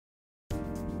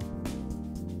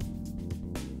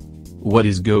What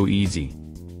is Gooezy?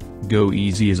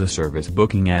 Gooezy is a service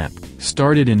booking app,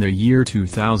 started in the year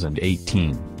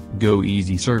 2018.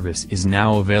 Gooezy service is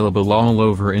now available all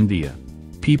over India.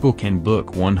 People can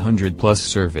book 100+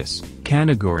 service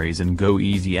categories in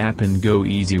Gooezy app and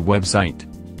Gooezy website.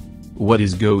 What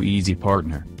is Gooezy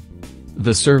Partner?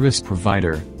 The service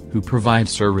provider, who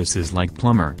provides services like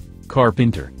plumber,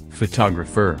 carpenter,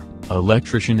 photographer,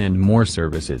 electrician and more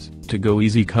services to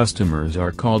Gooezy customers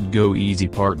are called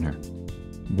Gooezy Partner.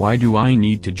 Why do I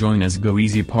need to join as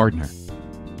Gooezy Partner?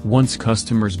 Once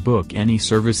customers book any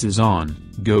services on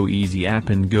Gooezy app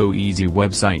and Gooezy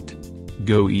website,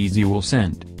 Gooezy will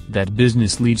send that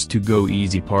business leads to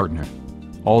Gooezy Partner.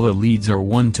 All the leads are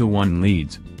one-to-one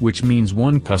leads, which means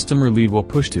one customer lead will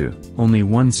push to only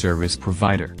one service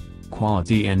provider.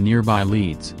 Quality and nearby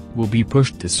leads will be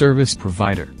pushed to service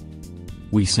provider.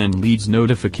 We send leads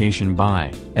notification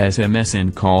by SMS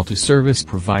and call to service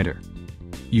provider.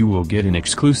 You will get an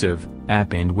exclusive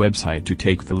app and website to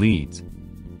take the leads.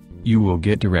 You will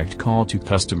get direct call to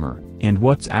customer and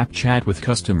WhatsApp chat with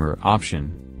customer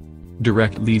option.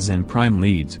 Direct leads and prime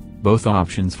leads, both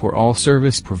options for all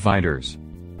service providers.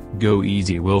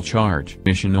 Gooezy will charge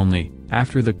commission only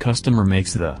after the customer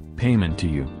makes the payment to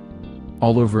you.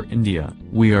 All over India,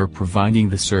 we are providing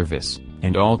the service,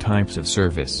 and all types of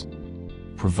service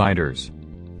providers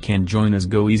can join as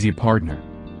Gooezy Partner.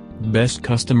 Best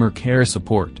customer care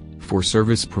support for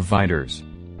service providers.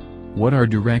 What are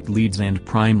direct leads and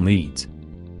prime leads?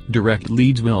 Direct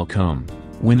leads will come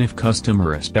when if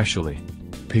customer especially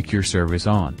pick your service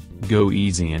on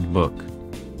Gooezy and book.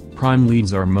 Prime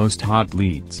leads are most hot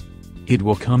leads. It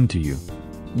will come to you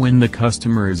when the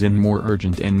customer is in more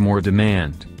urgent and more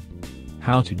demand.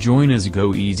 How to join as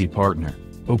Gooezy Partner?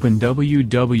 Open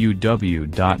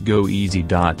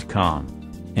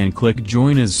www.gooezy.com and click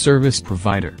Join as Service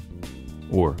Provider.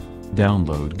 Or,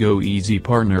 download Gooezy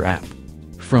Partner app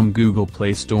from Google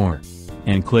Play Store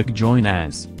and click Join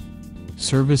as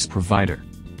Service Provider.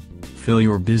 Fill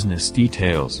your business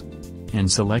details and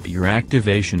select your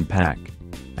activation pack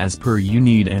as per you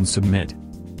need and submit.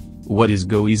 What is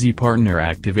Gooezy Partner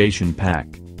Activation Pack?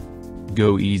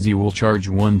 Gooezy will charge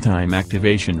one-time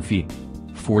activation fee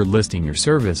for listing your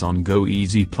service on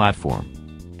Gooezy platform,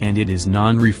 and it is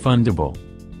non-refundable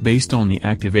based on the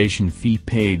activation fee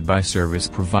paid by service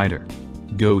provider.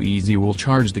 Gooezy will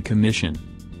charge the commission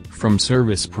from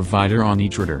service provider on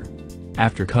each order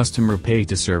after customer pay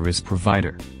to service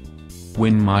provider.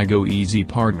 When my Gooezy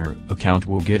Partner account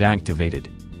will get activated?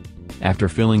 After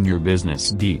filling your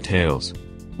business details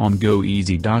on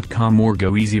Gooezy.com or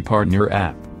Gooezy Partner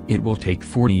app, it will take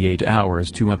 48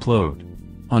 hours to upload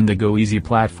on the Gooezy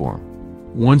platform.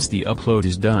 Once the upload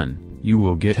is done, you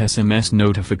will get SMS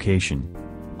notification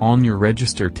on your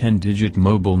registered 10-digit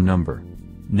mobile number.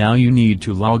 Now you need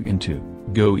to log into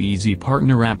Gooezy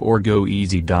Partner app or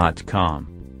Gooezy.com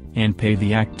and pay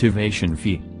the activation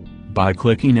fee by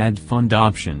clicking Add Fund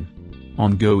option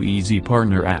on Gooezy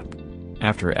Partner app.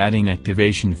 After adding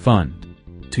activation fund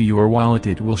to your wallet,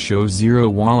 it will show zero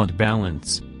wallet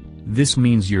balance. This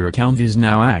means your account is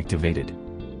now activated.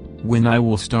 When I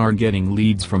will start getting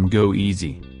leads from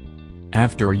Gooezy?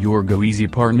 After your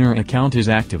Gooezy Partner account is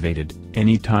activated,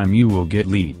 anytime you will get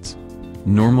leads.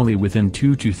 Normally within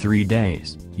 2 to 3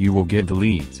 days, you will get the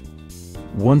leads.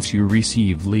 Once you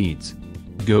receive leads,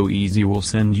 Gooezy will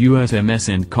send you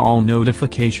SMS and call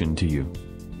notification to you.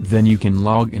 Then you can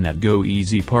log in at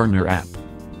Gooezy Partner app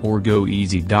or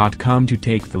Gooezy.com to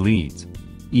take the leads.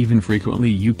 Even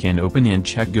frequently you can open and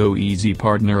check Gooezy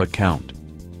Partner account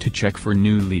to check for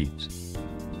new leads.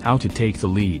 How to take the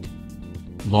lead?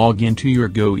 Log into your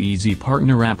Gooezy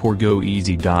Partner app or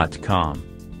Gooezy.com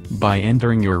by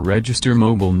entering your register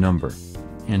mobile number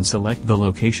and select the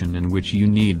location in which you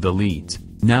need the leads.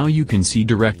 Now you can see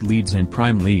direct leads and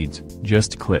prime leads.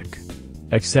 Just click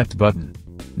Accept button.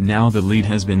 Now the lead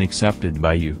has been accepted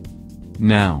by you.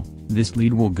 Now, this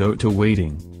lead will go to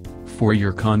waiting for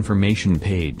your confirmation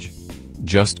page.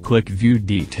 Just click View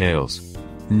Details.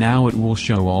 Now it will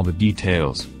show all the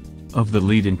details of the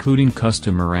lead including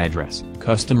customer address,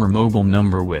 customer mobile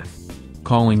number with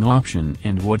calling option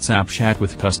and WhatsApp chat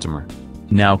with customer.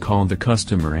 Now call the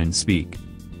customer and speak.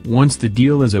 Once the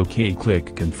deal is okay,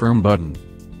 click Confirm button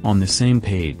on the same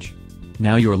page.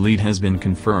 Now your lead has been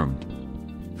confirmed.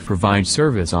 Provide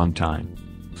service on time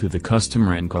to the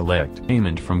customer and collect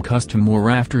payment from customer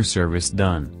after service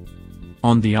done.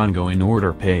 On the ongoing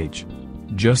order page,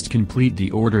 just complete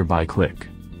the order by click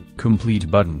Complete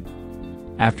button.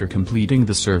 After completing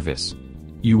the service,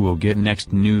 you will get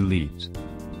next new leads.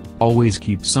 Always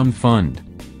keep some fund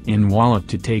in wallet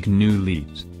to take new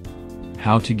leads.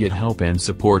 How to get help and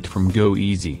support from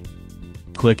Gooezy?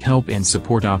 Click Help and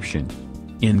Support option.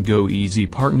 In Gooezy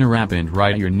Partner app and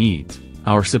write your needs.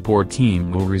 Our support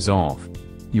team will resolve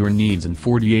your needs in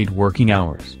 48 working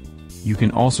hours. You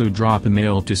can also drop a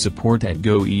mail to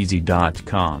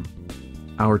support@gooezy.com.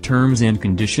 Our terms and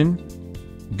condition?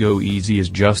 Gooezy is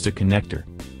just a connector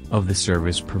of the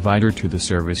service provider to the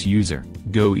service user.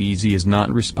 Gooezy is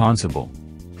not responsible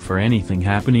for anything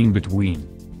happening between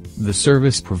the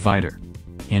service provider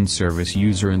and service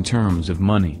user in terms of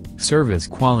money, service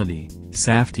quality,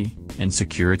 safety, and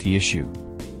security issue,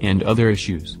 and other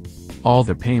issues. All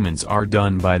the payments are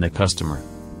done by the customer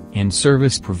and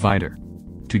service provider.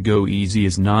 To Gooezy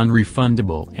is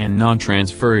non-refundable and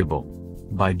non-transferable.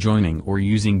 By joining or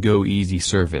using Gooezy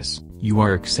service, you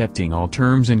are accepting all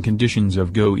terms and conditions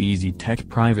of Gooezy Tech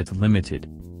Private Limited.